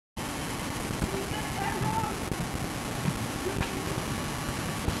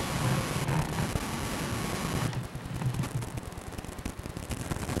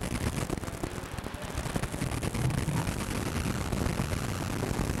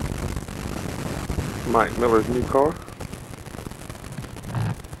Mike Miller's new car.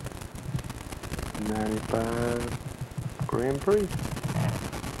 95 Grand Prix.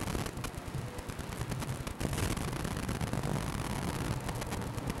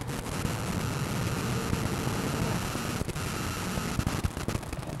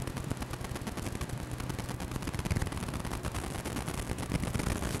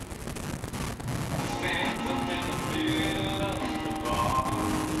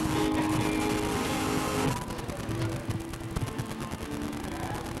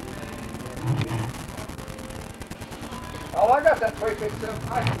 Oh, I got that 357.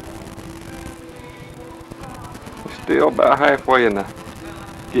 Still about halfway in the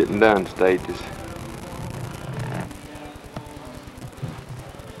getting done stages.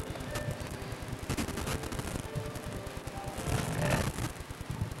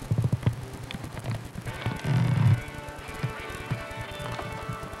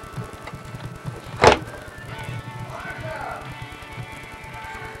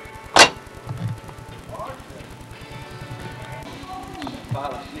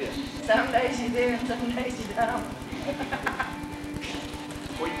 Some days you do and some days you don't.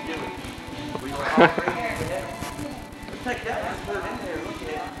 What are you doing? We were all ready to get take that and put it in there. Look at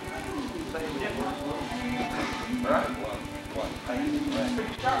it. Same difference. Right? We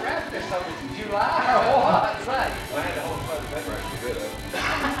start wrapping this over in July or what? Right. Well, I had the whole front paper to get rid of.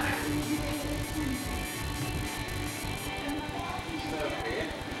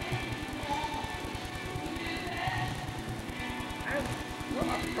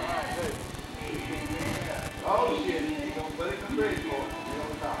 Oh shit, you gonna put it in the fridge for it.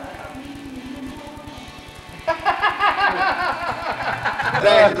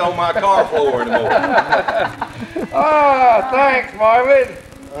 Dash is on my car floor anymore. Oh, thanks, Marvin.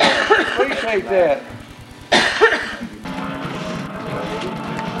 Appreciate that.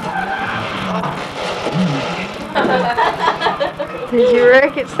 Did you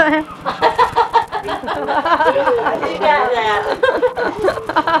wreck it, Sam? You got that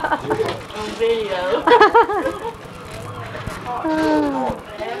on video.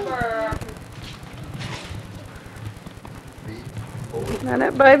 Now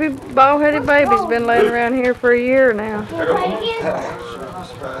that baby, bald-headed baby's been laying around here for a year now.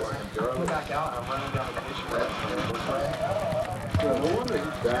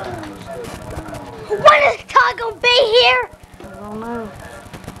 When is Todd gonna be here? I don't know.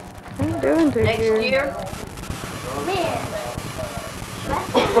 He's doing too Next good. year? Man.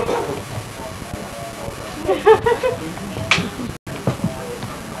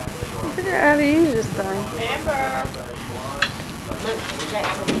 Figure out how to use this thing. Amber.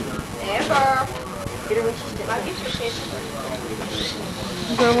 Amber. Get her when she's still. I'll get your shit.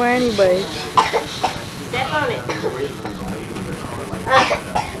 Go away anyway. Step on it.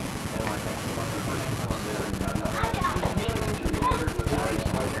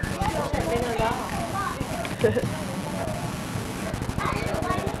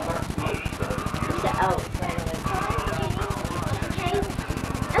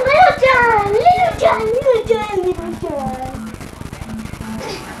 Little John, Little John, Little John, Little John.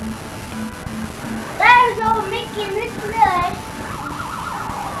 There's old Mickey in this blood.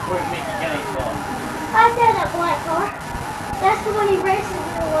 Where's Mickey Gaines from? I said that black car. That's the one he races in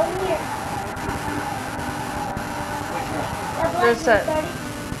the 1 year. That black Just that 130.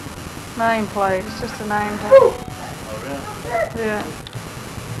 name plate. It's just a name tag. Oh, really? Yeah.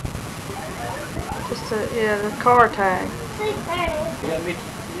 Just a, yeah, the car tag. You got Mickey?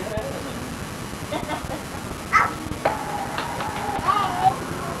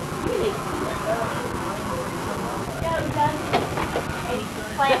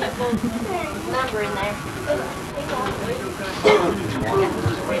 Number in there.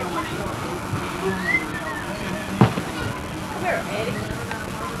 Come here, Eddie.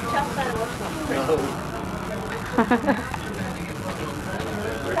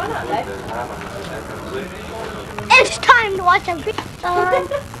 Why not, Dave? It's time to watch a big time.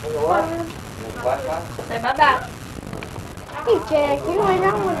 Say bye-bye. Hey, Jack, you know I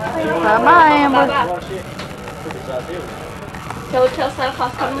don't want to play. Bye-bye, Amber. Tell Santa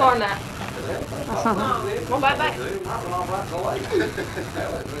Claus come tomorrow night. Come on, bye-bye.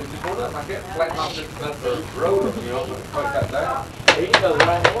 He goes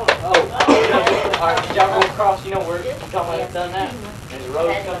right on. Oh, y'all go across, you know where it's done that. And the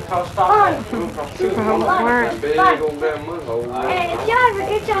road's gonna cross stop. Super home work. Big old damn mud hole. And if y'all ever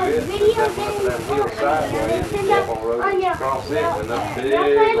get y'all's video games, send up on your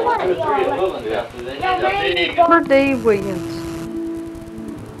Robert D. Williams.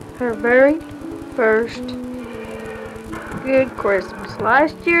 Her very first good Christmas.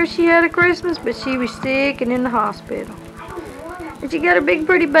 Last year she had a Christmas, but she was sick and in the hospital. And she got a big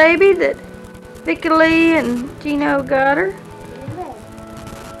pretty baby that Vicky Lee and Gino got her.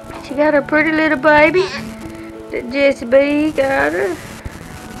 She got her pretty little baby that Jessie B got her.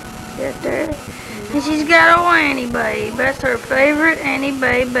 Got there. And she's got old Annie Babe. That's her favorite Annie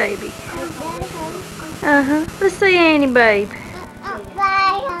Babe baby. Let's see Annie Babe.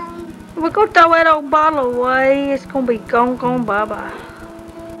 We're gonna throw that old bottle away. It's gonna be gone, bye-bye.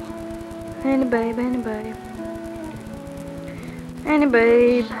 Annie Babe, Annie Babe. Annie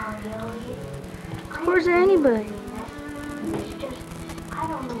Babe. Where's Annie Babe?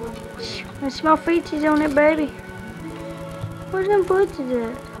 There's small features on that baby. Where's them footsies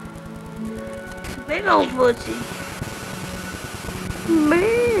at? Big old footsie.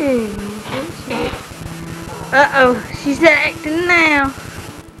 Big footsie. Uh-oh, she's acting now.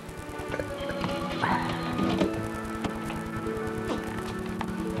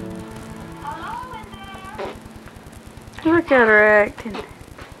 Look at her acting.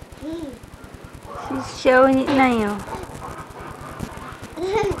 She's showing it now.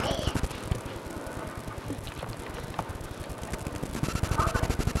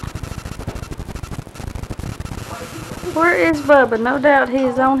 Where is Bubba? No doubt he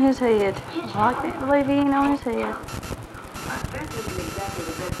is on his head. I can't believe he ain't on his head. This isn't exactly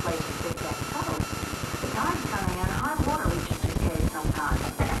the best place to stick that toe. The tide's coming in, hot water reaches your cave sometimes.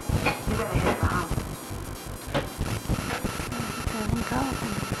 You better head for home. I'm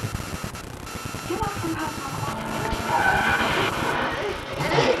coughing. Give us some personal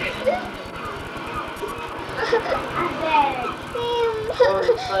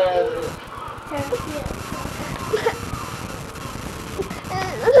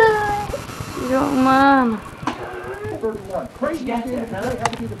You don't mind. 31. Crazy game today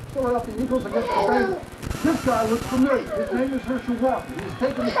had to be the Philadelphia Eagles against the Bengals. This guy looks familiar. His name is Herschel Walker. He's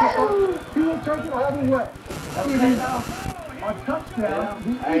taking the football. He will take it all the way. On touchdown,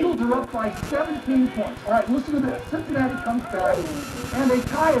 the Eagles are up by 17 points. All right, listen to this. Cincinnati comes back, and they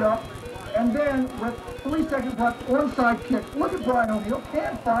tie it up. And then, with 3 seconds left, onside kick. Look at Brian O'Neill.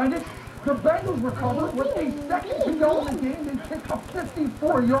 Can't find it. The Bengals recover with a second to go in the game. They kick a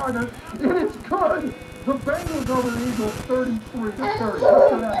 54-yarder. It is good. The Bengals over the Eagles 33 to 30. Let's go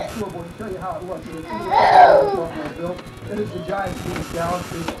down the scoreboard and tell you how it was. It is the Giants beating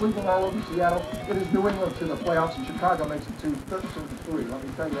Dallas. It is Cleveland all over Seattle. It is New England to the playoffs, and Chicago makes it to 13-3. Let me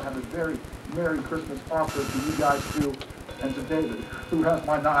tell you, I have a very Merry Christmas offer to you guys too, and to David, who has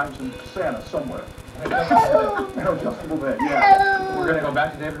my knives and Santa somewhere. Adjustable bed, yeah. We're going to go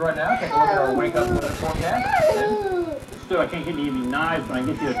back to David right now, take a look at our wake up weather forecast. Still, I can't get you any knives, but I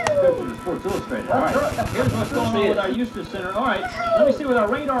can get you a description of Sports Illustrated. All right, here's what's going on with our Eustis Center. All right, let me see with our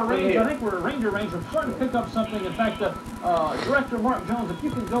radar range. I think we're at Ranger Range. We're starting to pick up something. In fact, Director Mark Jones, if you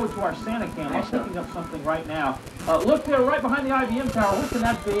can go to our Santa cam, I'm picking up something right now. Look there, right behind the IBM tower. What can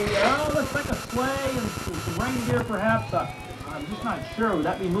that be? Looks like a sleigh and some reindeer, perhaps. I'm just not sure. Would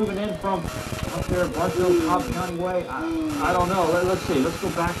that be moving in from up there, Brushville, Cobb County Way? I don't know. Let's see. Let's go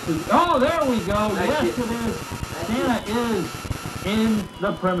back to... Oh, there we go. Yes, it is. Santa is in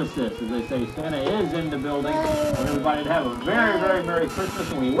the premises, as they say. Santa is in the building. I want everybody to have a very, very Merry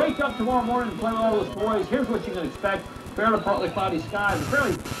Christmas. When we wake up tomorrow morning and play with all those toys, here's what you can expect. Fairly partly cloudy skies. A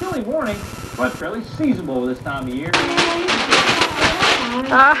fairly chilly morning, but fairly seasonable this time of year.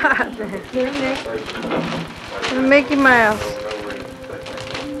 Mickey Mouse.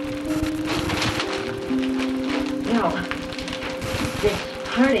 You know, this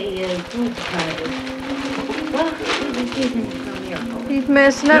party is what's party? Well, we've been keeping it from Myrtle. He's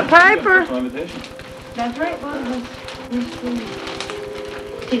messing up paper. That's right, well,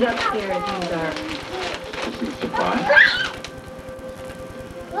 she's upstairs in the dark. Surprise.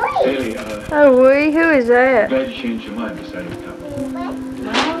 Haley, Oh, wee, who is that? glad you changed your mind, decided to come. Well,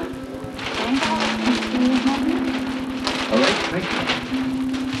 All right, thank you.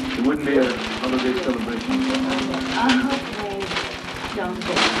 It wouldn't be a holiday celebration. I hope they don't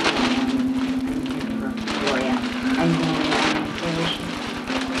get Gloria and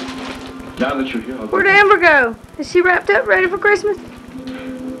Now that you're here, I'll go. Where'd Amber go? Is she wrapped up, ready for Christmas?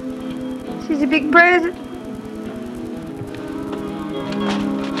 She's a big present.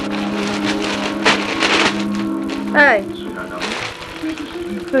 Hey.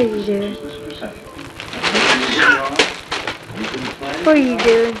 What are you doing? What are you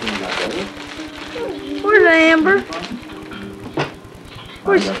doing? Where's Amber?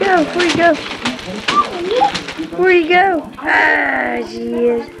 Where'd she go? Where'd you go? Where'd you go? Ah, she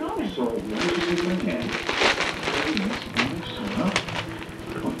is.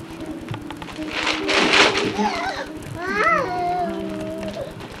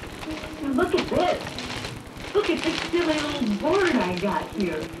 Look at this. Look at this silly little board I got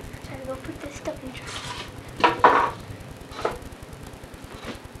here. Try to go put this stuff in the trash.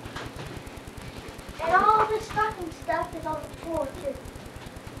 And all the stocking stuff is on the floor too.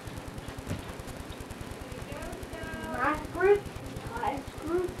 My group, Todd's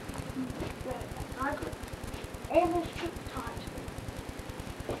group, my group, and this group, Todd's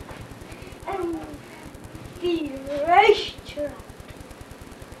group. And the racetrack.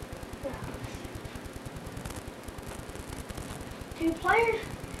 Two players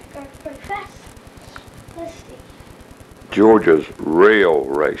are pretty fast. Let's see. Georgia's rail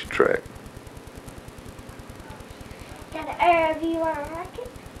racetrack. Got an air view on a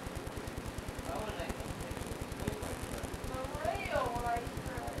racket.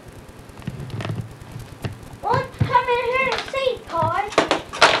 Well, let's come in here and see, Todd.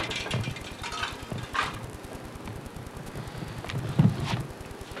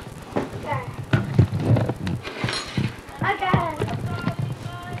 There. I got it.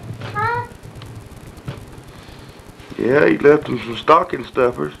 Huh? Yeah, he left them some stocking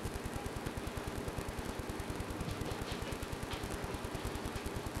stuffers.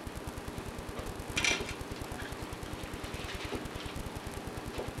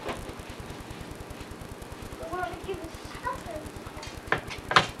 Want to give us something?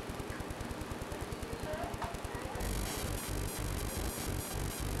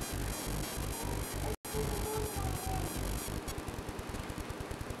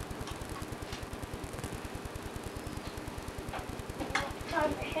 How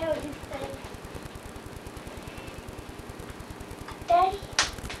the hell do you think? Daddy,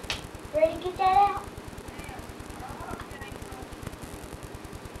 ready to get that out?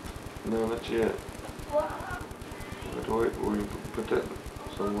 No, not yet. What? Let's wait before you put that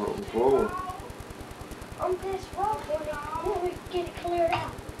somewhere on the floor. On this road when we get it cleared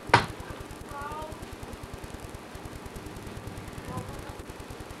out.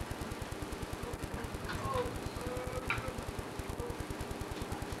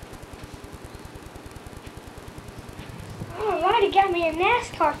 Alrighty, got me a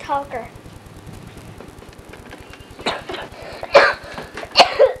NASCAR talker.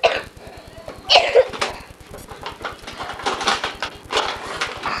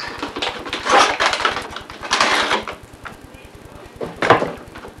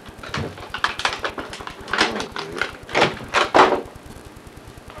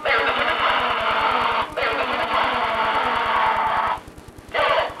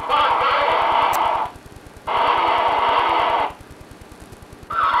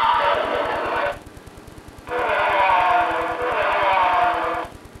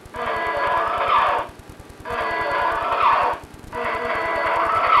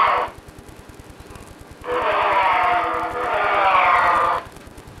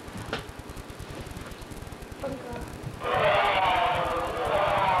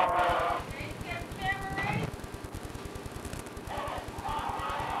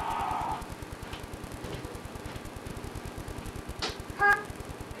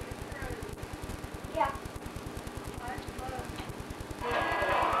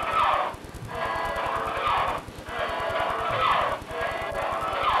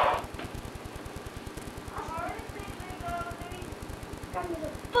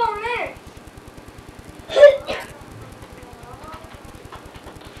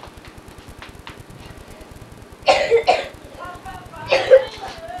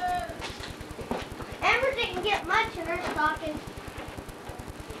 Amber didn't get much in her stocking.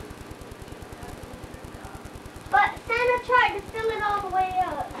 But Santa tried to fill it all the way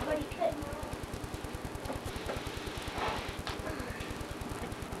up, but he couldn't.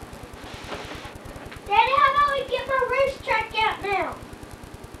 Daddy, how about we get my racetrack out now?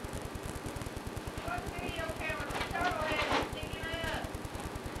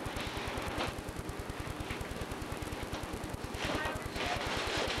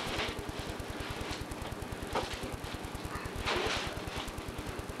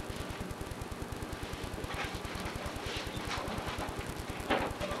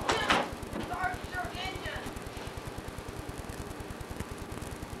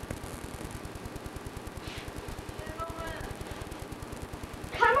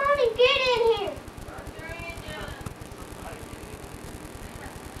 Come on and get in here.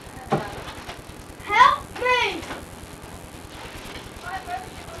 Help me.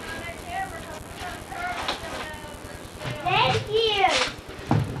 Thank you.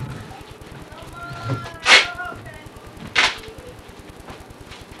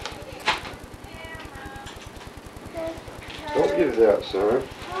 Don't get it out, son.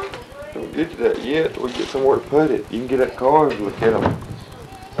 Don't get to that yet. We'll get somewhere to put it. You can get that car and look at them.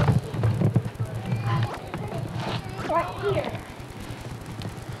 Here.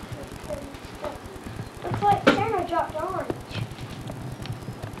 Looks like Santa dropped orange.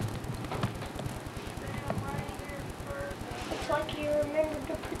 Looks like you remembered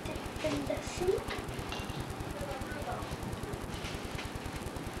to put it in the sink.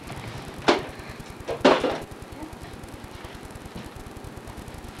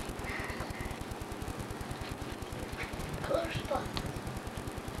 Color spot.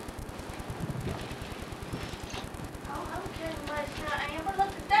 Oh, okay, Mr. Amber,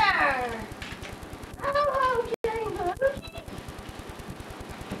 look at there. Oh, Amber, look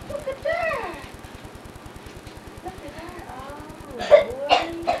at there. Look at there. Oh,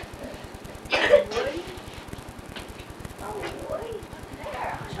 Woody. Woody. Oh, Woody, look at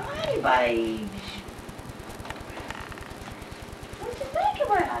there. Shiny babes. What you think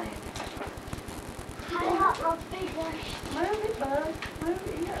about it? I got my big one. Move it, bud. Move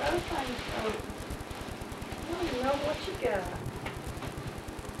it. You got other things open. I don't even know what you got.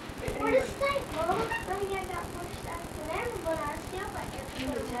 What is that, Mom? I think I got more stuff than ever, but I still like it.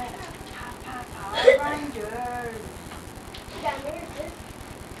 What is that? Power Rangers. You got mirrors too.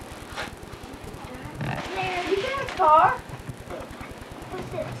 There, you got a car. What's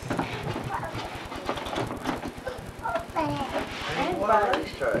this? And What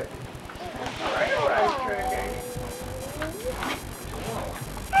is truck? railroad track, ain't it?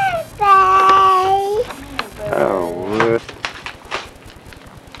 Oh, what?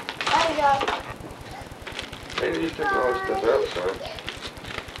 There you go. Maybe you took all this stuff out, son.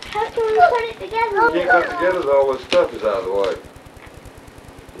 How can we put it together? You can't put together all this stuff is out of the way.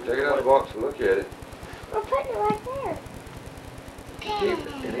 You take it out of the box and look at it. We're putting it right there.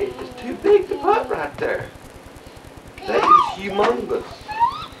 It's too big to put right there. That is humongous.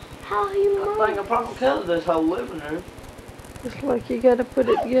 How I humongous. think I probably covered this whole living room. It's like you gotta put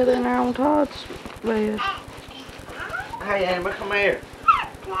it together in there on Todd's bed. Hey, Amber, come here.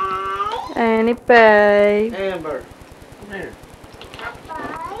 Annie, babe. Amber, come here.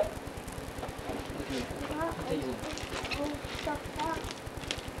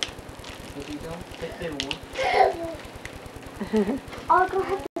 What are you doing? Take that one. I'll go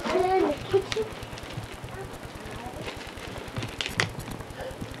have to put it in the kitchen.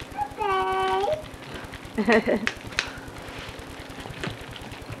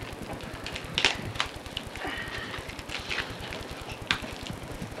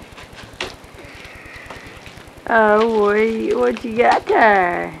 Oh, what you got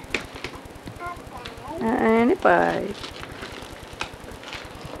there? Annie, babe.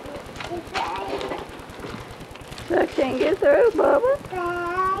 So I can't get through,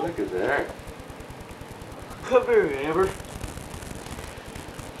 Bubba. Look at that. Come here, Amber.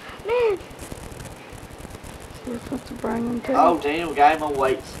 Man, You're supposed to bring them to Oh, Daniel got him a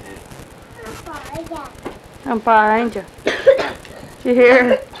weight set. I'm behind you. Did you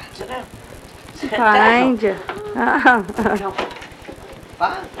hear? Sit down. I'm behind you. Come.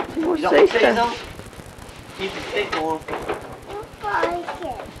 Fine. She You wants don't to want see these on? stuff. Keep your stick on.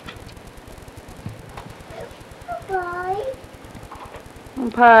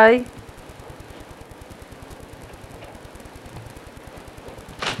 I'm pie.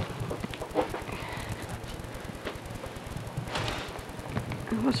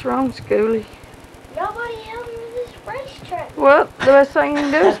 What's wrong, Schoolie? nobody helped me with this racetrack. Well, the best thing you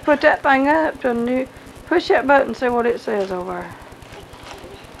can do is put that thing up to a new. Push that button and see what it says over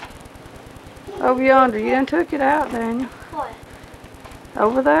there. Over yonder. You done took it out, Daniel. What?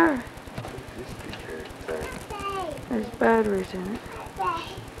 Over there. This big thing. There's batteries in it.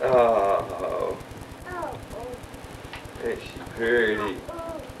 Oh, Oh. ain't she pretty?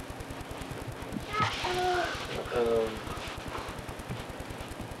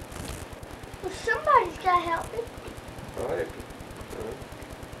 Well, somebody's got to help me. Right.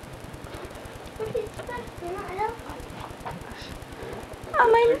 What do you expect? You're not helping. I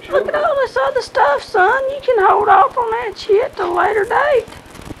mean, look at all this other stuff, son. You can hold off on that shit till a later date.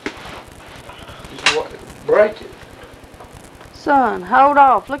 Just break it. Son, hold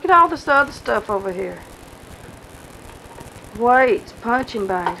off. Look at all this other stuff over here. Weights, punching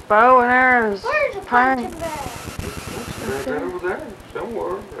bags, bow and arrows, Where's the paint. punching bag? Right over there.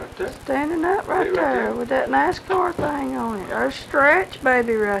 Somewhere. Right there. Standing up right Right there there. with that NASCAR thing on it. There's Stretch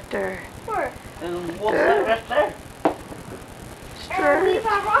Baby right there. Where? And what's that right there? It'll be Stretch.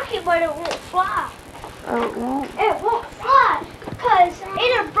 my rocket, but it won't fly. Oh, it won't. It won't fly because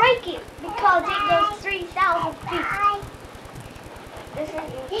it'll break it because it goes 3,000 feet. This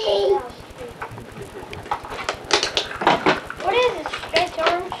ain't 3,000 feet. What is it? Stretch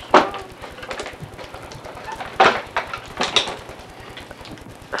arms?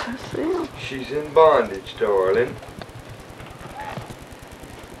 I see 'em. She's in bondage, darling.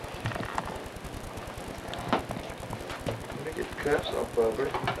 Bubba.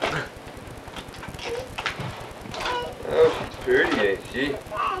 Oh, she's pretty, ain't she?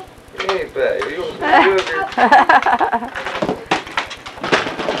 Hey, baby, you want some sugar?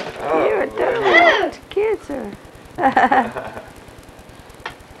 Oh, You're doing kids are.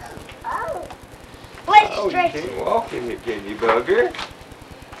 Let's Oh, you stretch can't it. walk in here, can you, bugger?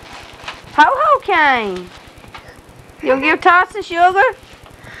 Ho-ho cane. You'll give Todd some sugar?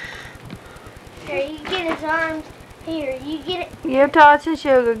 Here, you get his arms. Here, you get it. Give Todd some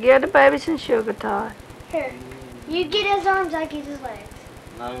sugar. Give the baby some sugar, Todd. Here, you get his arms, I get his legs.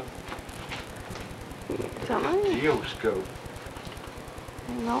 No. Something Geoscope.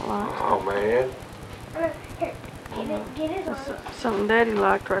 you don't like. Oh, man. Here, get his arms. Something Daddy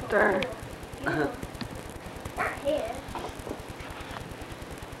liked right there. Not his.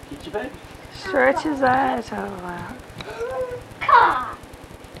 Get your baby. Stretch his eyes all out. God.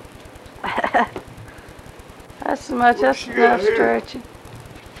 That's as much as she got enough here? stretching.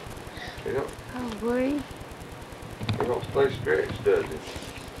 It don't, Oh, boy. it don't stay stretched, does it?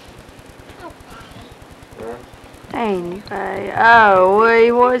 Huh? Anyway, oh,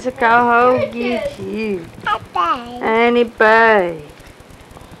 we was a coho get you. Anyway.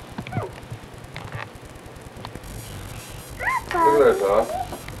 Look at that, Todd.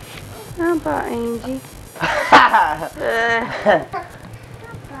 How about Angie?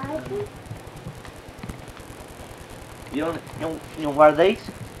 You don't wear these?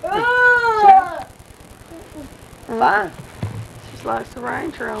 Fine. She likes the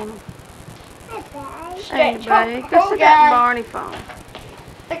Ranger on them. Stretch. Anyway, go Oh, sit God. that Barney phone.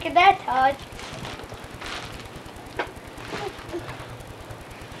 Look at that, Todd.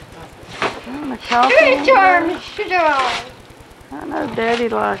 I'm the coffee. Stretch arms strong. I know Daddy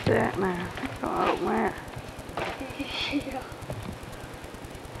liked that now. Go open that.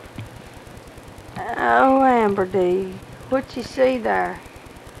 Oh, Amber D. What you see there?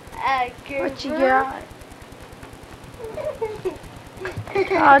 What you got?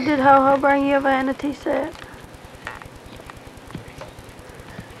 Oh, did Ho-Ho bring you a vanity set?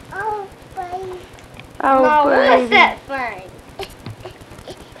 Oh, baby. Oh, No, baby. what's that thing?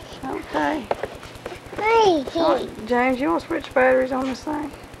 Okay. Hey, James, you want to switch batteries on this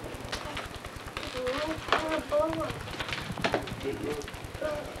thing?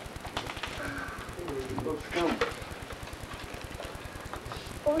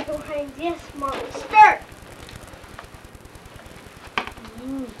 We're gonna hang this monster.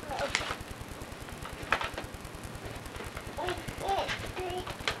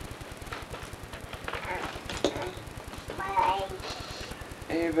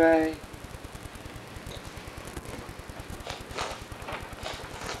 Hey, babe.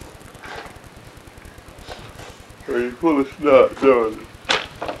 Are you full of snot, darling?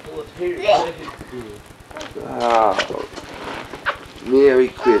 Oh, Merry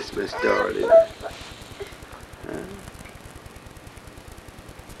Christmas, darling.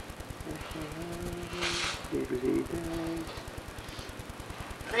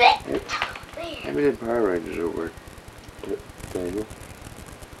 How many Power Rangers over there, Daniel?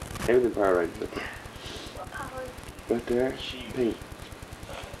 How many Power Rangers up there? Right there? Pink.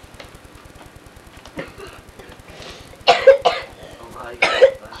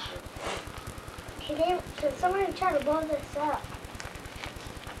 Can somebody try to blow this up?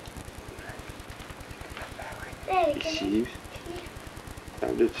 Daddy, can you? Sheeves.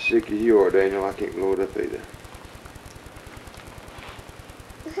 I'm just as sick as you are, Daniel. I can't blow it up either.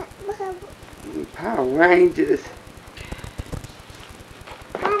 Power Rangers.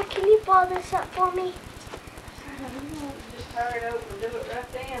 Mom, can you blow this up for me? Just hurry it over and do it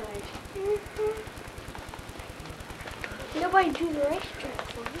right then, Nobody do the racetrack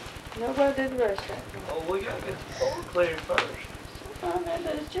for me. Nobody did the rest of it. Oh, we gotta get the floor cleared first.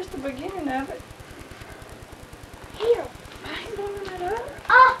 It's just the beginning of it. Here. I ain't blowing it up.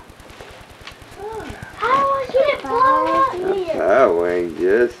 Ah! How do I get it blown up here? Power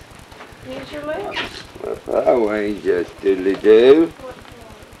Rangers. Use your lips. My Power Rangers, diddly-doo.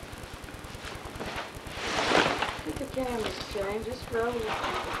 Get the cameras, James. Just roll it.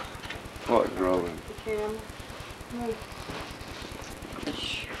 What drawing? The camera.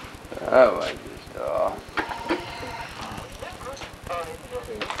 Power Rangers, oh.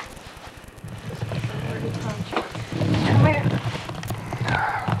 Come here.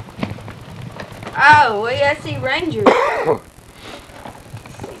 Oh, we got to see Rangers.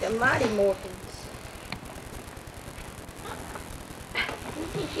 See the Mighty Morphins.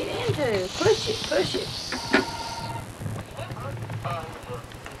 What did you get into? Push it, push it.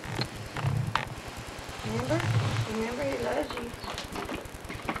 Remember, he loves you.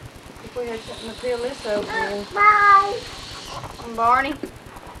 If we had something to peel this open with. Bye. And Barney?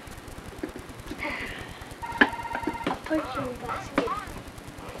 I'll put you in the basket.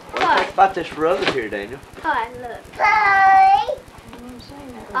 What do you think about this rug here, Daniel? Todd, look. Bye.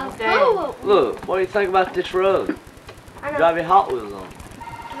 Oh, Look, what do you think about this rug? I know. Drive your Hot Wheels on it.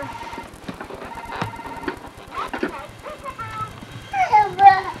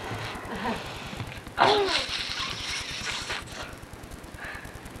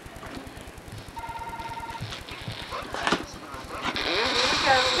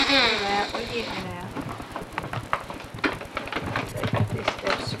 We're getting it out. They got this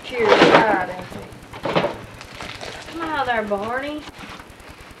stuff secured tight, ain't they? Come out there, Barney.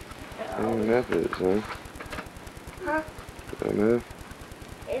 Enough of it, son. Huh? Enough.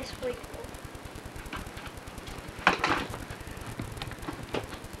 It's sweet.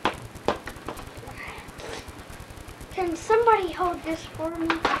 Can somebody hold this for me?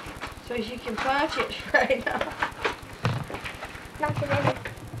 So you can punch it straight off. Not today.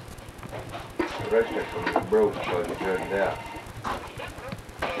 The rest of it was broke, so you turned it out.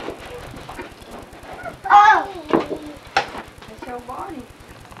 Oh! That's your Barney.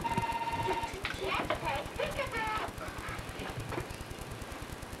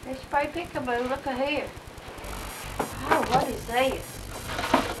 Let's play peekaboo. Look at here. Oh, what is this?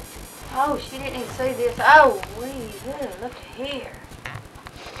 Oh, she didn't even see this. Oh, look at here.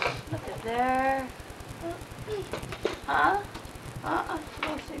 Look at there. Huh? You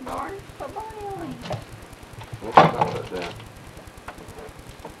want to see Barney? Put Barney on here. What's all that down?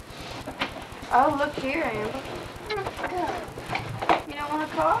 Oh, look here, Amber. You don't want a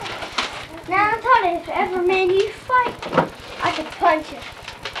car? Now I thought if ever man you fight, I could punch him.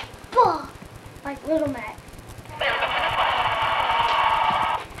 Bah! Like Little Mac.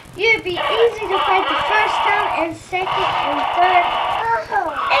 You'd be easy to fight the first time and second and third.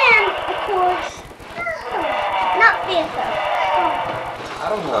 And, of course, not fifth though.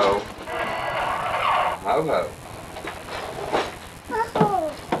 Ho ho. Ho ho.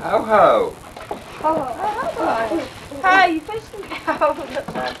 Ho ho. Hi, you pushed me. Oh, look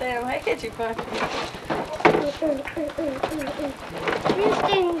right there. Hey, get you punch me. You're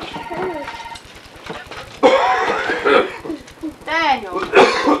staying true. Daniel.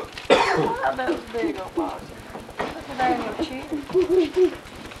 Oh, that was big old box. Look at Daniel cheating.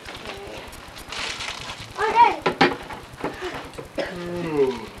 Okay.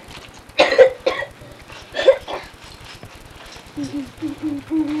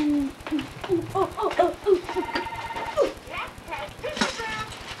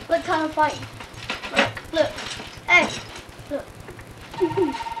 Look how I'm fighting. Look. Hey. Look.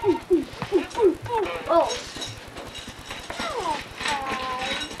 Oh.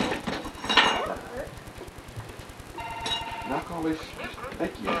 Knock all this,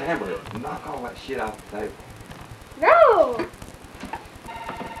 take your hammer, knock all that shit off the table. No.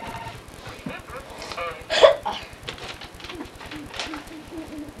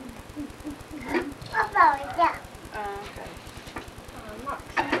 Okay.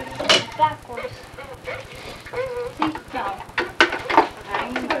 Backwards.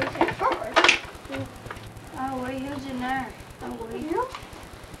 Oh, who's in there? Oh,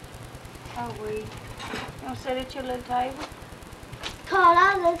 we. You want to sit at your little table? Todd, I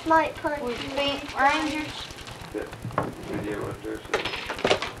just might punch With you. Pink Rangers? Video right there, son.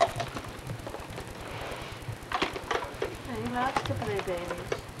 He likes to play babies.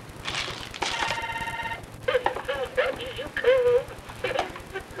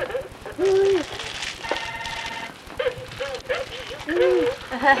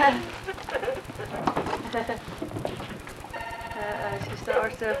 She saw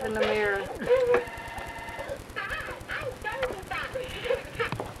herself in the mirror.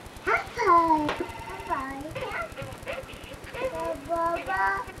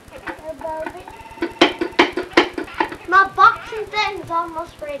 My boxing thing is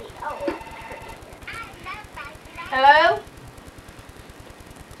almost ready. Oh. Hello?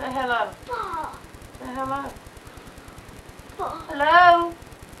 Say hello. Oh. Say hello. Oh. Hello?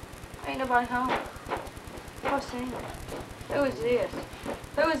 Ain't nobody home. What's that? Who is this?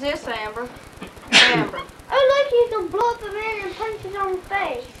 Who is this, Amber? Amber. Oh, look, you can blow up a man and punch it on the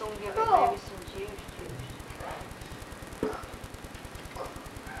face. She's gonna give Cool. that baby some juice.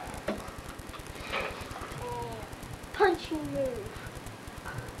 Punching move.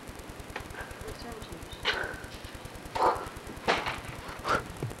 Some juice.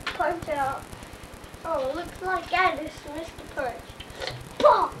 Punch out. Oh, it looks like I just missed the punch.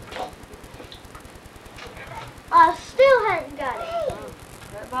 Boom! I still haven't got it.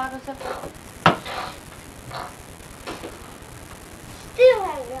 That bottle's up. Still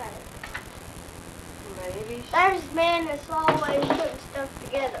haven't got it. Babies. There's man that's always putting stuff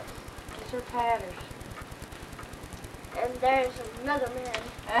together. These are patterns. And there's another man.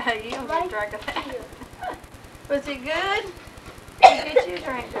 You don't get a drink of that. here. Was it good? Get you a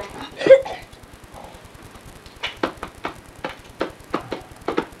drink.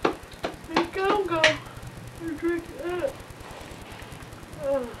 Go. You drink it.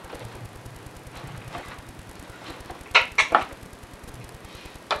 Oh.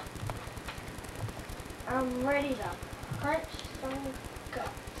 I'm ready to punch some guts.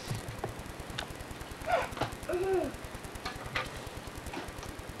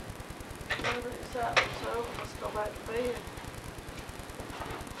 It's up, so let's go back to bed.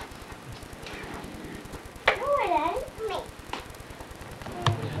 No, it ain't me.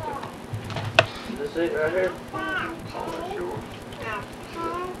 Is this it right here? Oh, that's yours.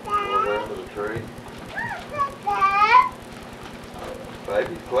 Over under the tree.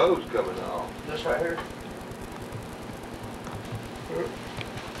 Baby's clothes coming off. This right here?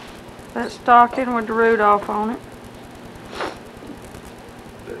 That stocking with the Rudolph on it.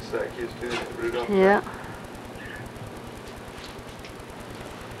 That sack is too, that Rudolph. Yeah.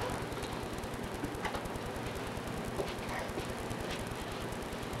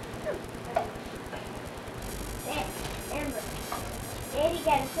 Amber, Daddy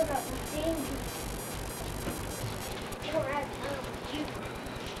got to put up the thing. You don't have time.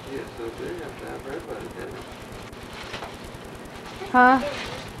 Yeah, so do you have time for everybody, don't you? Huh?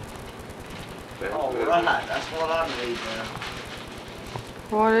 All right, that's what I need now.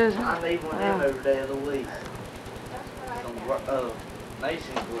 What is it? I need one of them every day of the week. Some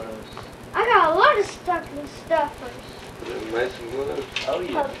mason gloves. I got a lot of stocking stuffers. Them mason gloves. Oh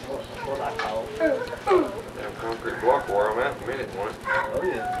yeah, that's what I call it. Them concrete block wire, I'm out in a minute, one. Oh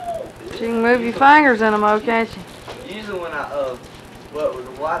yeah. You can move your fingers in them, can't you? Usually when I, what with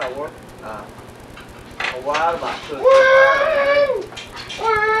the white I work, a while I put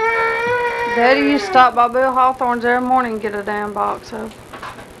Daddy used to stop by Bill Hawthorne's every morning and get a damn box of.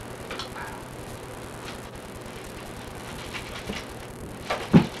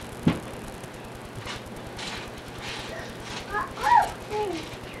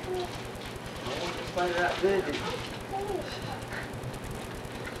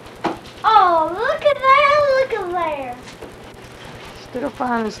 Oh, look at that, look at there. Still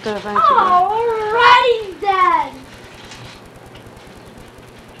finding stuff, ain't you? Alrighty then.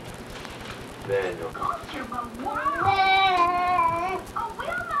 Daniel.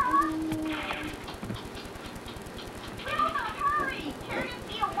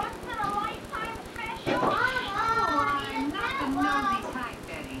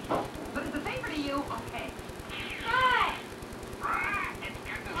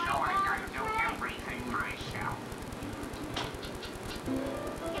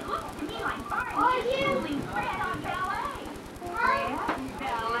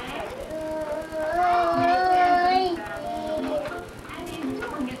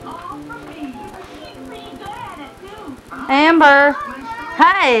 Amber,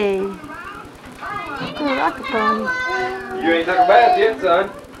 hey. Good rockathon. You ain't took a bath yet, son.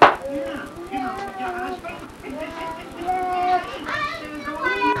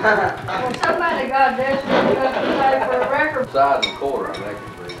 Well, somebody got desperate enough to pay for a record. Side and quarter, I reckon.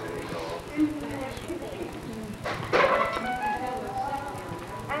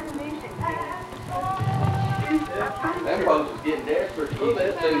 Them folks is getting desperate to keep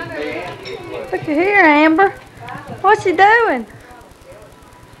that dude's man. Look at here, Amber. What's he doing? I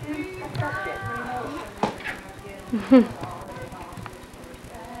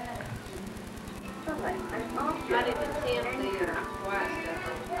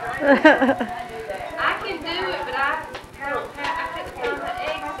can do it, but I couldn't find the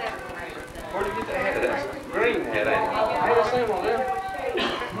egg separator. Where'd you get that hat? That's green hat, ain't it? Hey, the same one there.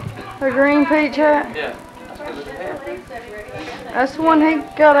 The green peach hat? Yeah. That's a good hat. That's the one he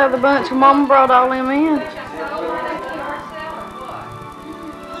got out of the bunch when Mama brought all them in.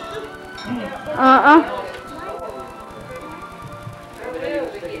 I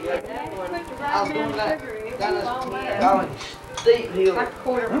was going down this steep hill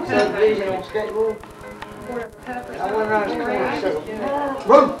subdivision on skateboard. I went around this corner and said,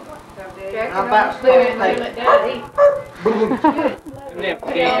 boom! I'm about to start playing.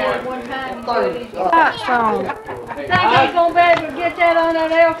 Hot song. Think he's gonna be able to get that on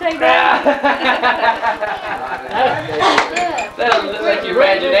that LTV? That'll let your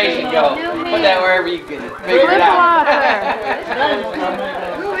imagination go. Put that wherever you can figure it out.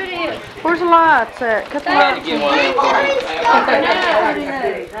 Who it is? Where's the lights at? Cut the I had to lights. get one of them for you.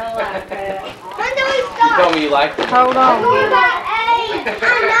 You told me you liked it. Hold on.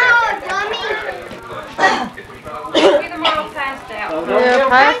 I know, dummy. Yeah,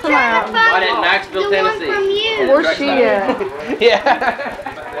 pass them out. Right in Knoxville, The one Tennessee. from you. Where's she at? Yeah.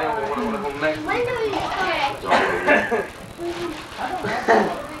 When do you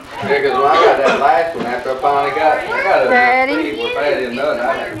Yeah, because when I got that last one, after I finally got it, I got a Daddy. feed where if I had another, I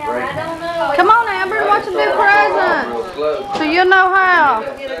had to break it. Come on, Amber, watch them do presents. Real slow. So you'll know how.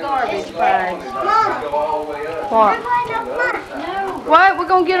 Get a garbage bag. Go all the way up. What? What? We're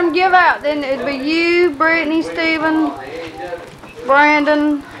going to get them give out. Then it'd be you, Brittany, Stephen,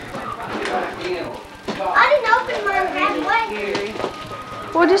 Brandon. I didn't open mine halfway.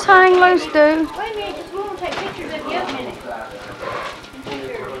 Well, just hang loose, dude. Wait a minute, just move and take pictures of you a minute.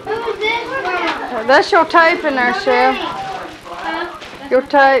 Who is this from? That's your tape in there, Chef. Your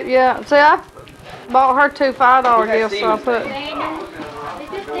tape, yeah. See, I bought her two $5 gifts, so I put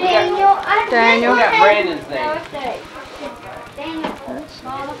Daniel. Daniel. We got Brandon's name. Daniel.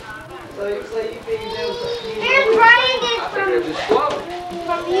 So you feed them. Here's Brandon's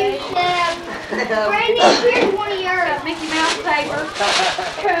from you, Chef. Brandon, here's one of yours. Mickey Mouse paper.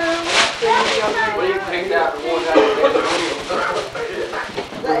 Well, you picked out the one that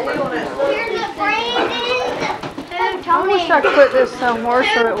Here's a Brandon's. I wish I could put this somewhere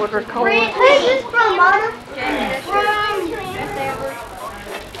so it would record. Who's this from, Mama? From...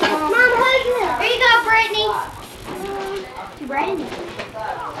 Mom, who's this? Here you go, Brittany. Brandon.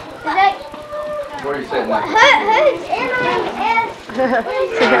 Is that... Where you sitting Who's M-I-S?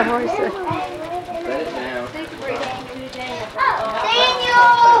 Yeah, what is it? Set it down.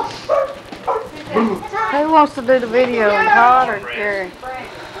 Daniel! Who wants to do the video, Todd or Gary?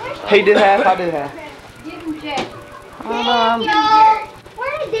 He did half, I did half. Daniel!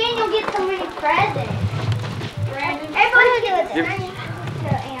 Where did Daniel get so many presents? Everybody give it to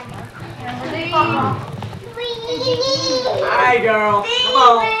Amber. Hi, girl. Come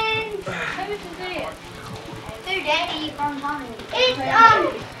on. Through Daddy from Mommy. It's,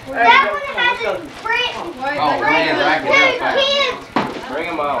 that one has a two kids Bring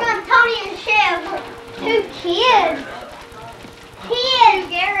them on. from Tonya and Shelba. 2 kids.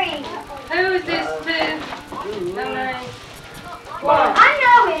 Gary. Who is this to? No name. I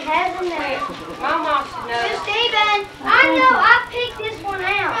know it has a name. My mom should know. To Steven. I know, I picked this one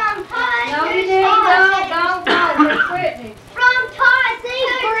out. From Todd. No, you didn't. Don't. It's Britney. From Todd to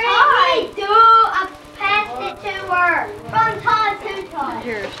Brittany. I passed it to her. From Todd to Todd.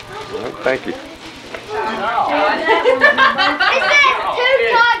 Well, thank you. It says to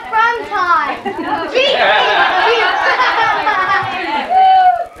Todd from Todd.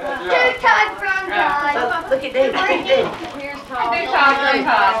 To Todd from Todd. Look at David. Here's Todd. Here's Todd from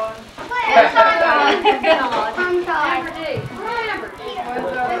Todd. From Todd.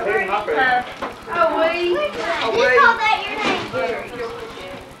 Oh, we. You call that your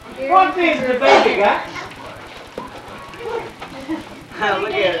name? What is the baby guy?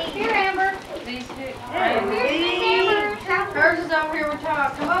 Look at it. Here, Amber. These two. Here's Amber. Hers is over here with Todd.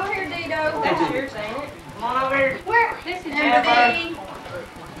 Come over here, Dito. That's yours, ain't it? Come on over here. Where? This is Amber.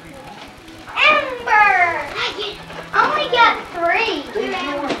 Amber! I only got 3. Two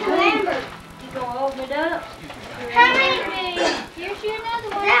Amber. You gonna open it up? How many? Here's you another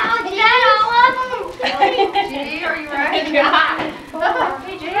one. Is that all of them? Gee, are you ready? God.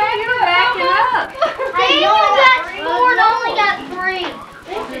 You're backing up. Daniel got 4 and only got 3.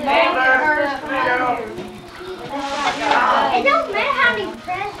 This is Amber's girl. It don't matter how many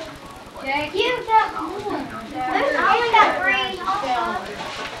presents. You got more. I only got 3.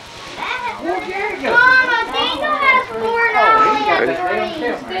 Mama, Daniel has 4 and I only have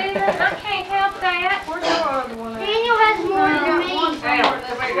 3. I can't help that. Where's your other one? Daniel has more than me. Who cares?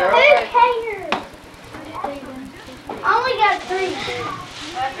 I only got 3.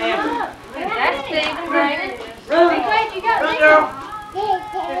 That's Stephen's, ain't it? Be glad you got Stephen.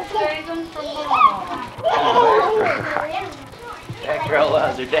 Stephen from That girl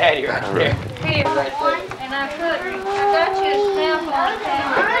loves her daddy right there. Here, and I got you a stamp on the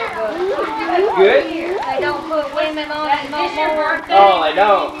camera. Good? They don't put women on it no more. Oh, they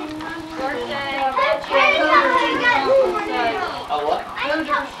don't. Birthday, I A what?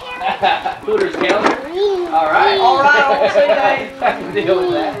 Hooters. Hooters calendar? All right. All right. I can deal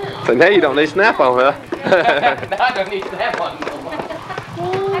with that. So now you don't need Snap-on, huh? I don't need that one no more.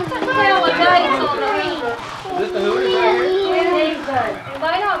 tell the dates on the Hooter. Is this the Hooters right here? It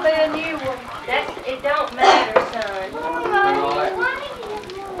may not be a new one. It don't matter, son.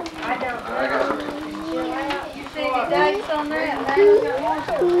 I don't know. You see the dates on that?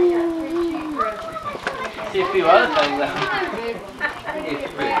 See a few other things though.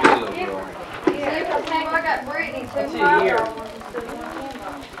 It's pretty good little girl. I got Britney too. Let's see here.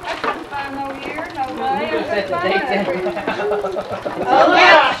 I couldn't find no year, no We're day. gonna set Oh,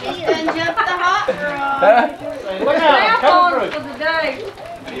 yeah, she's done jumped the hot rod. Look out, come through. For the day.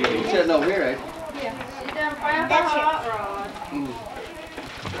 You sitting over here, eh? She's done found the hot rod.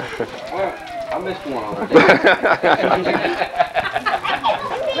 Well, I missed one over there.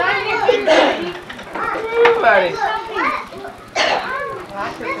 Buddy.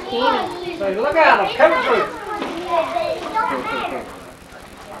 Say, look out, I'm coming through.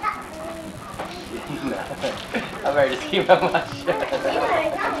 I better just keep my mouth shut.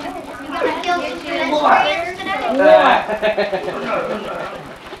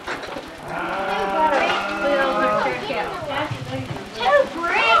 To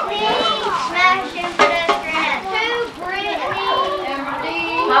Britney! Smash him pedestrian. To Britney!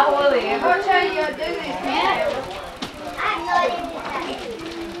 Papa Willie, I'm gonna tell you how to do this, man. I'm not in this.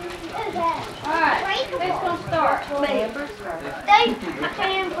 Alright, let's go start. They can put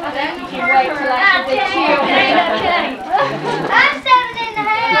You wait till I get the chill. I'm 7 and a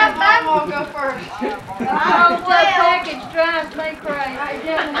half. I'm gonna go first. Oh, that package drives me crazy. I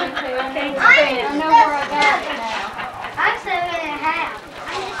can't stand it. I know where I got it now. I'm 7 and a half.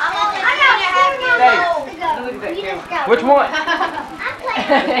 I'm only 2 and a half years old. Look at that You just camera. go. Which one? I'm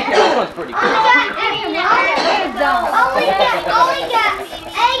playing. That one's pretty cool. Only got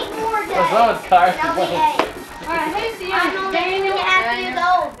 8 more days. As long as cars. I'll be 8. Alright, who's the I'm youngest? only 2 and a half years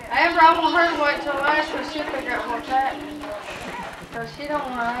old. Amber, I want her to wait till last when she figure out what's happening. Because she don't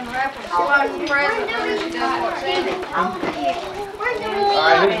want to unwrap them. She likes the present when she does what's in it.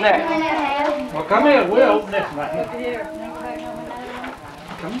 Alright, who's next? Well, come in, we'll open this right here.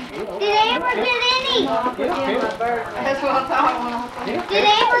 Did they ever get any? That's what I thought when I was Did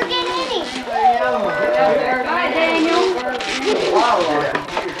they ever get any? Bye, Daniel.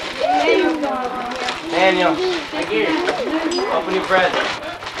 Daniel, I get it. Open your present.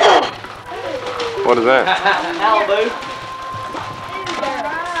 What is that? Malibu.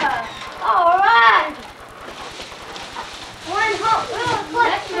 Alright. One hot.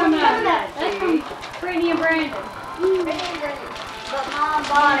 That's from Britney and Brandon. But Mom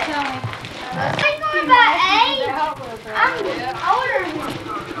bought it. I'm going about 8. I'm older than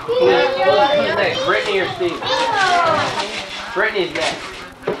Who's next? Britney or Steve? you. Britney's next.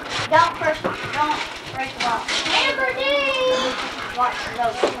 Don't break the rock. Amber D. Watch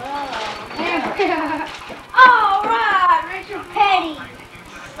those. Alright, Richard Petty.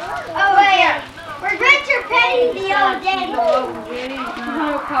 Oh, wait. Where's Richard Petty, the old daddy? No,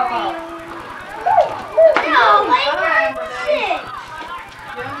 wait, we're 6.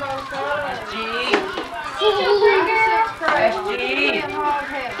 That's G. That's G.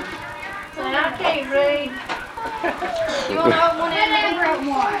 I can't read. You want to open one in there?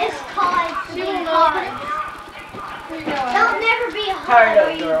 It's called She be won't hard. open it. Here you go. Don't never be Tired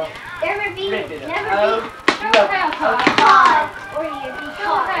hard. up, girl. Never be, Rip it never up. be Show her house, Todd. hard. Or you be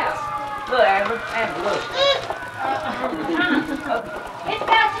Show her hard. house. Look, Amber, look. It's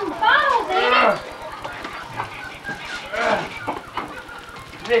got some bottles in it.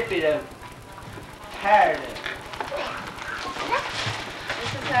 Rip it up. Tired of it.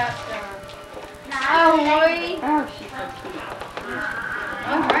 This is how it's done. Oh, wait. Oh, she's so cute.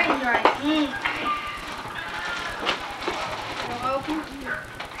 Oh, Brady's right. Wanna open?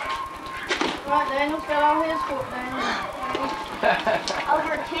 Right, Daniel's got all his foot down.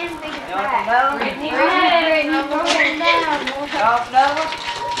 over 10 big Y'all cracks. know? Brittany, Brittany, I'm rolling down. Y'all know?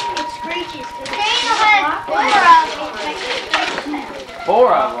 It screeches. Daniel has 4 of them.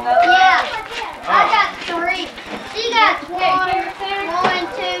 4 of them. Yeah. I got 3. She got 1,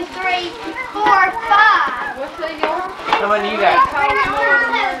 2, 3, 4, 5. What's the yours? How many you got? So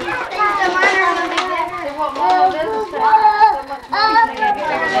mine are gonna be better. See what Mama does is so much money to get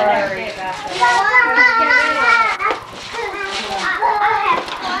bigger than everything.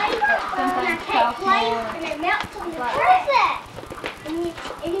 And it melts on the process. And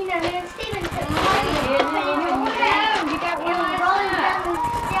you know, me and Steven took money and You got one last rolling time. down the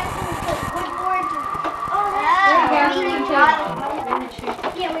steps and put woodboards and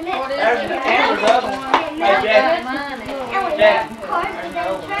yeah, we met. There's the Amber's oven. Hey, Jack. And we Jack. met cars and down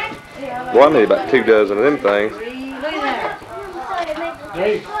the track. Well, I need about 2 dozen of them things. So it makes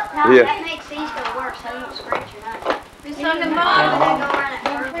Hey. no, Yeah. that makes these go worse. So you don't scratch your nuts. It's on the And bottom. then go around that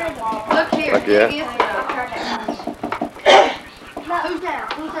curve. Look here. Like that? Yes. Who's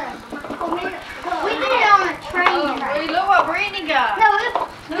that? Who's that? We did it on a train Oh, track. look what Brittany got. No, we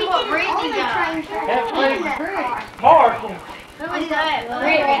Look what did it Brittany on the got. train track. That's What is that car? Marshall. Who is that?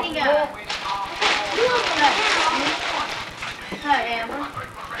 Brittany got. Hi, Amber.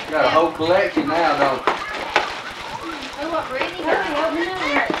 Got a whole collection now, don't you? Look what Brittany got.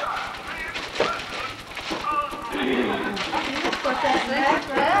 Get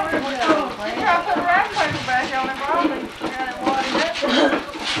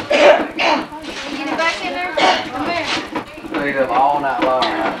it back in there. Come here. Stayed up all night long.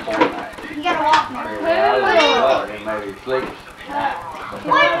 You gotta walk now. Maybe sleep.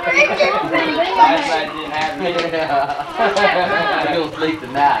 What are you doing? That's why it didn't happen. You'll sleep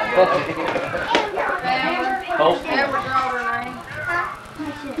tonight. Hopefully.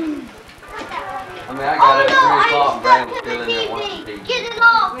 I mean, I got up at 3 o'clock and Graham was still in there watching TV. Get it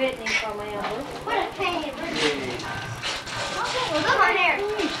off. Britney from Amber. What a pain. Look on there.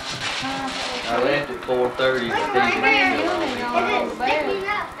 I left at 4:30 to Look TV. right there. Is it sticking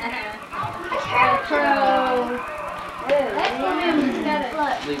up?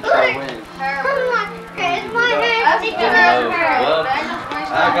 Sleep so windy. Come on. Is my hair sticking up? Well,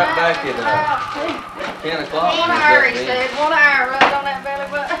 I got back at 10 o'clock. One hour, he said. 1 hour, rubbed on that belly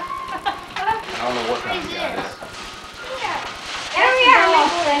button. I don't know what time you got this.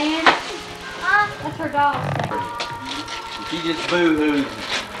 That's her dog stand. She just boo-hoos.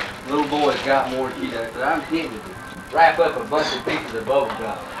 Little boy's got more than she does. But I'm tempted to wrap up a bunch of pieces of bubble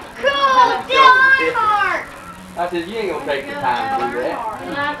gum. Cool. Dylan Hart. I said, you ain't gonna take the time to do that.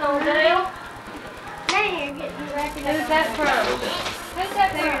 Not gonna do. Now you're getting wrapped up. Who's that from? Who's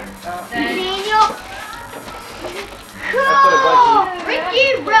that from? Daniel. I put a bunch Cool. Ricky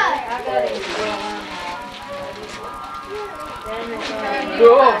Rudd.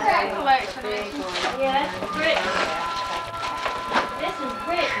 Cool. Yeah, that's Britney. This is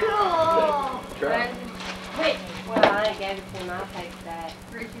Britney. Cool. Britney. Well, I ain't gave it to him. I'll take that.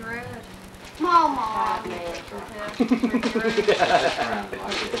 Ricky Rudd. Mama. Is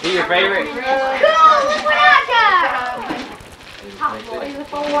he your favorite? Cool. Look what I got. He's a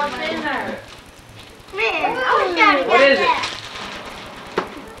four-one in there. Man, I wish I'd have What got is it? that.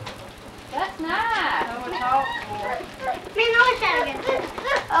 That's nice. Man, I wish I'd have got that.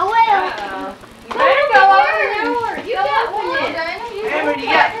 Oh, well. You better go over yours. You got one, Dana. Amber, you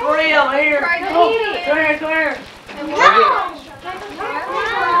got 3 over here. Come here, come here. No.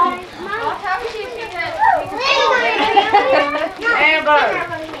 I'll tell you she has. Amber.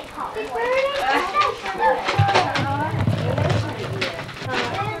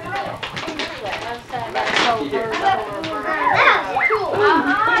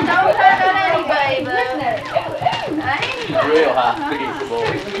 Don't touch that any baby. Real high speed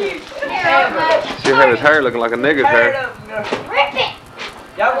boy. She had his hair looking like a nigga's hair. Rip it.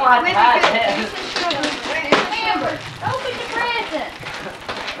 Y'all gonna have to hide that. Amber, open the present.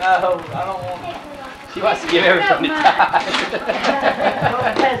 No, I don't want She wants to give everything to Todd.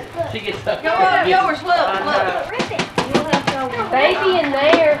 She gets up. Yours, look. Rip it. Baby in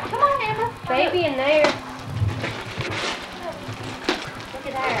there. Come on, Amber. Baby in there. Look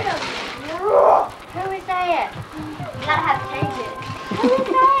at that. Who is that? You gotta have to change it. Who is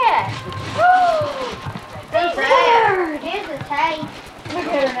that? Who's that? Here's the tape. Look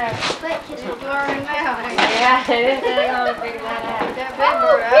at her now. But it's Blurring now. Yeah, it is. They're gonna figure that out. That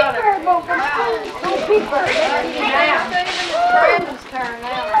Oh, Peeper. Brandon's turn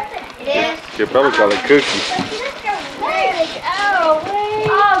now. It is. She'll probably call it cookie.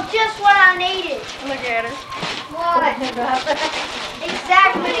 Oh, just what I needed. Look at her. What?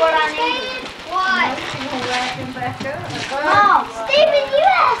 Exactly what I needed. What? Wrapping back up. Mom, Stephen, you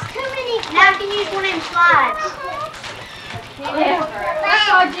asked too many. Now I can use one of them slides. Yeah. That's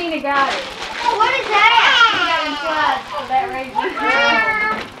how Gina got it. What is that? She got them slides for that reason.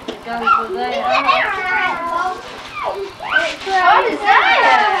 It goes with that. What is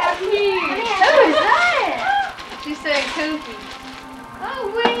that? Who is that? She said Cookie. Oh,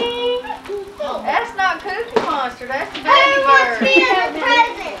 wee. That's not Cookie Monster. That's the Who baby wants bird. me as a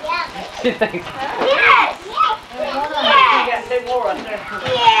present? She thinks Yes. You Yes. got 2 more right there.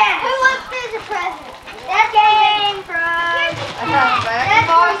 Yeah. Who wants me as a present? That came from. That's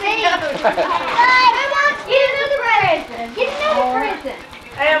for me. Who wants you another present? Get another present.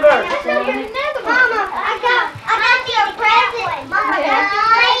 Amber. Mama, I got you a present. Mama, I got you a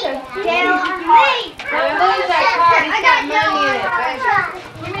present. Tell me. Don't lose that card. It's I got got money in it, you baby.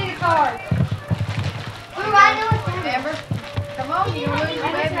 Give me the card. What do I do with them? Amber, come on. You lose your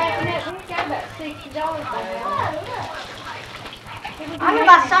baby. We got about $60 by now. I'm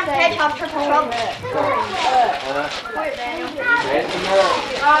about Sonic Hedgehog triple trouble. Quit, Daniel. Rest them up.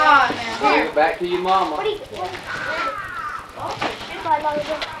 Ah, now Bring here. it back to your mama. What do you get? Stop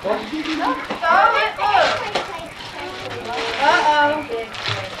it. Look. Uh-oh.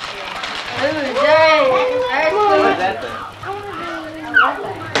 Who is that? That's What is good. that thing?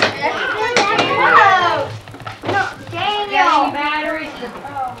 No, Got any Daniel. batteries?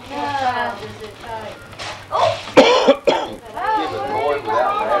 Oh,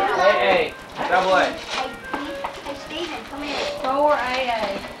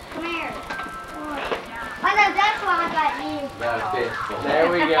 Got a fistful. There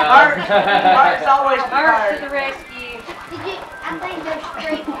we go. Art's always Art to the rescue. I think there's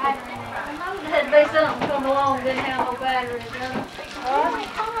straight battery in That'd be something come along didn't have no batteries, huh?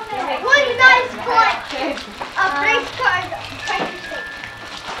 Would you guys put a race car?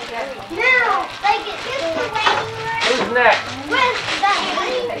 Now, they get this waiting room. Who's next? Where's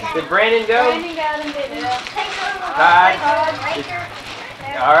that? Did Brandon go? Brandon got him, didn't he? Todd.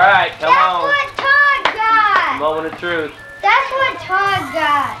 All right, come That's on. what Todd got. Moment of truth. That's what Todd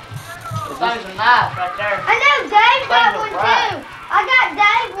got. Those are nice right there. I know Dave got one too. I got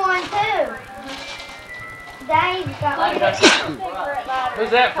Dave one too. Dave got one. Who's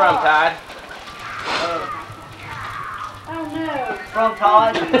that from, Todd? Oh no. From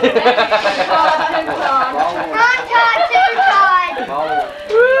Todd. From Todd to Todd.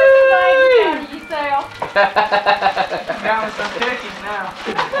 You sell. Got me some cookies now.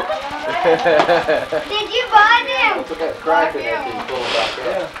 Did you buy them? Look at that cracker that's in full back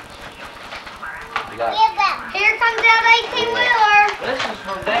there. Here comes that 18-wheeler. This is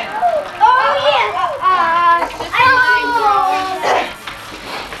from Dan. Oh yes.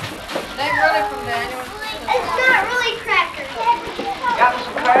 They really from Daniel. It's not really crackers. Got me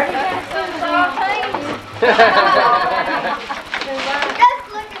some crackers. Just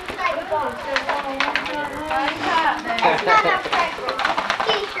look inside the box. It's not a cracker.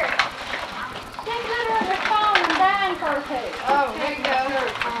 T-shirt. They put her on the phone and dying for two. Oh, there you go.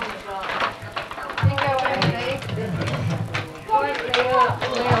 You go in there.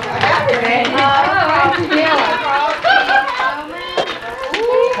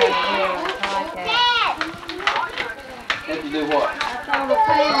 Had to do what? I saw the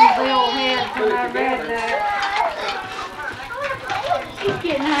feelings Bill had when I read that. She's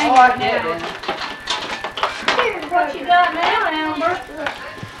getting hangry Oh, I did. now. What you got now, Amber?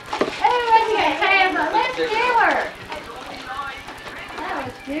 Hey, look at Amber. Let's kill her. That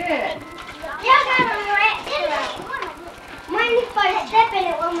was good. Yeah, I got a rat. Mine, if I step in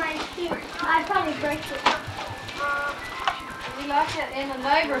it with my feet, I'd probably break it. We like it in the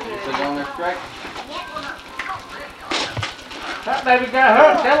neighborhood. Put it on this cracker. That baby got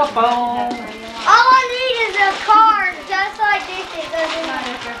her telephone. All I need is a card, just like this. It doesn't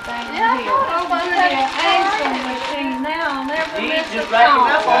matter. Yeah, I'm going to take an answering machine now. I'll never He's miss a just racking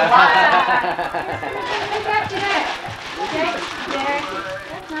up call. on mine. Who got you that?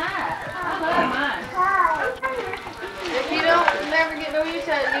 That's nice. I love mine. If you don't never get no use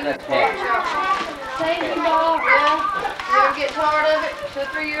out of it, you can pawn shop. Safety ball, yeah. You ever get tired of it? 2 or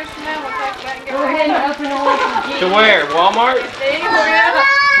 3 years from now, we'll take it back and get rid of it. To where? Walmart? Anywhere.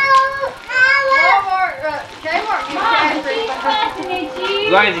 Walmart, Kmart, you can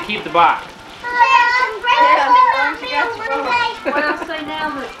As long as you keep the box. Well, say now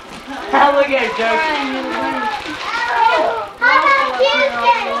that Look at it, Joe.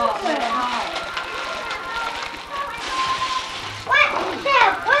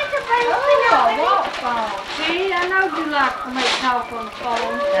 See, I know you like to make talk on the phone.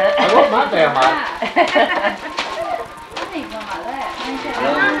 I want my damn mic. I need one like that. Ain't that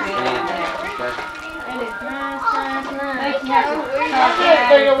nice? It is nice, nice, nice. I can't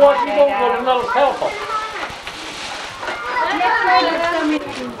think of what you want with another telephone.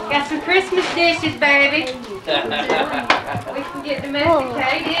 Got some Christmas dishes, baby. We can get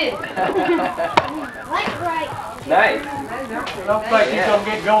domesticated. Nice. I don't think you're going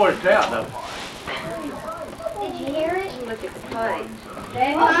to get going now, though. Did you hear it? Look at the plate.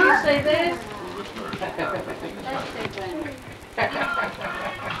 Daddy, did you see this? That's too funny.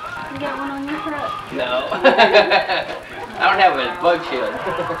 You got one on your truck? No. I don't have a bug shield.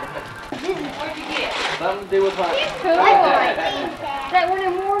 What'd you get? Something to do with my... Cool. That one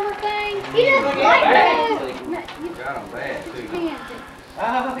in warmer thing? You just like that. Got them bad, too.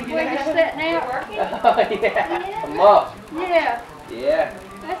 Oh, We're just sitting out. Oh, yeah. A muff. Yeah, Yeah.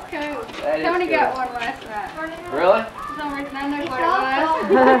 that's cool. That is Tony cool. got one last night. Really? For some reason I knew what it was.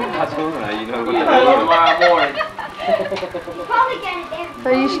 That's cool. Now you know We'll what get to one do. tomorrow morning. You probably got it there. So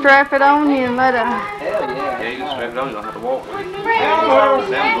you strap it on you and let it. Hell Yeah, yeah. you just strap it on. You don't have to walk with it. Them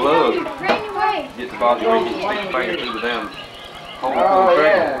Them gloves. Ran away. Get the bottom where you can stick your finger through with them. Hold it Oh, through the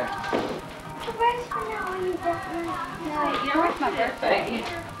trigger. yeah. Thank you.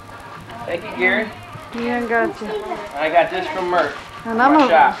 Thank you, Gary. You ain't got you. I got this from Myrtle. And My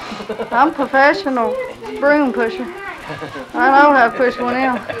shop. I'm a professional broom pusher. I know how to push one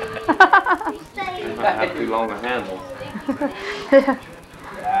in. You don't have too long a handle.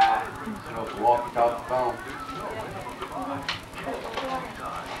 Walk across the phone.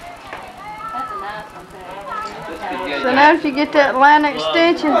 That's a nice one, too. So now if you get that line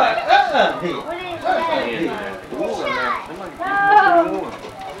extension, What is that? Yeah. Ooh, and,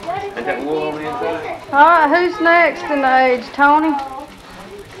 that wool on the inside? Alright, who's next in the age? Tony?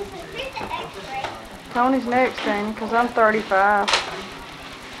 Tony's next, ain't he? Because I'm 35.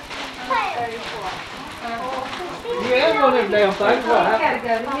 You had one of them damn things. What happened?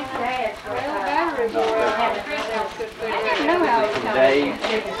 Gotta go to his dad's for a battery I didn't know how old Dave.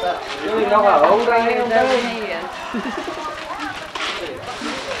 You don't know how old I am, Dave?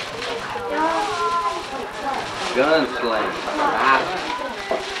 Gunsling.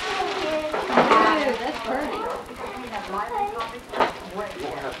 That's pretty.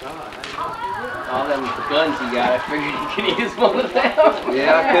 All them guns you got, I figured you could use one of them.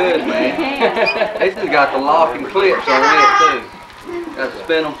 Yeah, I could, man. They just got the lock and clips on it, too. Got to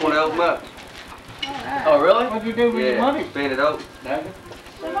spin them before they open up. Oh, really? What'd you do with your money? Spin it open.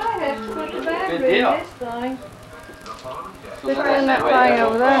 Somebody has to put the battery in deal. this thing. Just in that thing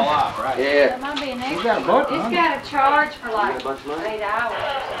over there. Yeah. That might be an extra. You got a buck, It's huh? got a charge for like 8 hours.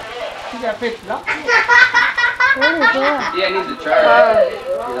 You got $50. What is that? Yeah, it needs a charge.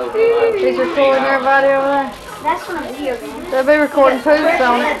 He's recording everybody over there. That's from a video game. They'll be recording poops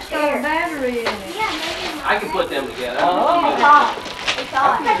on it. It's got a battery in it. I can put them together. It's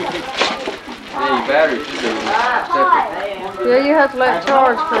off. Yeah, your battery should be separate. Yeah, you have to let it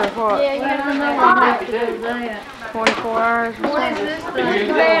charge for what? Yeah, you never know what you have to do with that. 24 hours or What is something. this thing?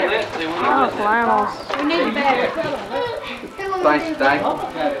 Battery. Oh, flannels. We need a battery. Thanks, Dave.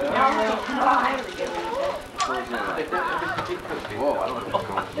 Whoa, I don't know.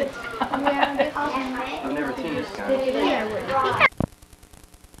 I've never seen this kind.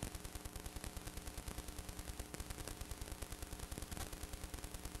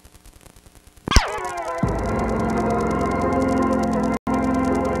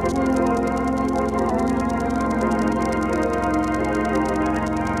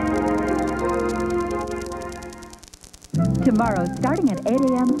 Tomorrow, starting at 8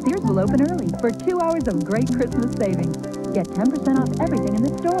 a.m., Sears will open early for 2 hours of great Christmas savings. Get 10% off everything in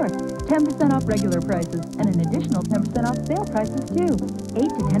the store, 10% off regular prices, and an additional 10% off sale prices too. 8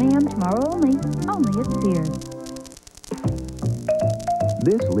 to 10 a.m. tomorrow only at Sears.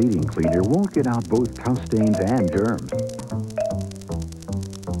 This leading cleaner won't get out both tough stains and germs.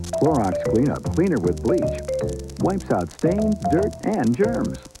 Clorox Cleanup Cleaner with bleach wipes out stains, dirt, and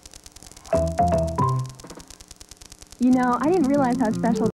germs. You know, I didn't realize how special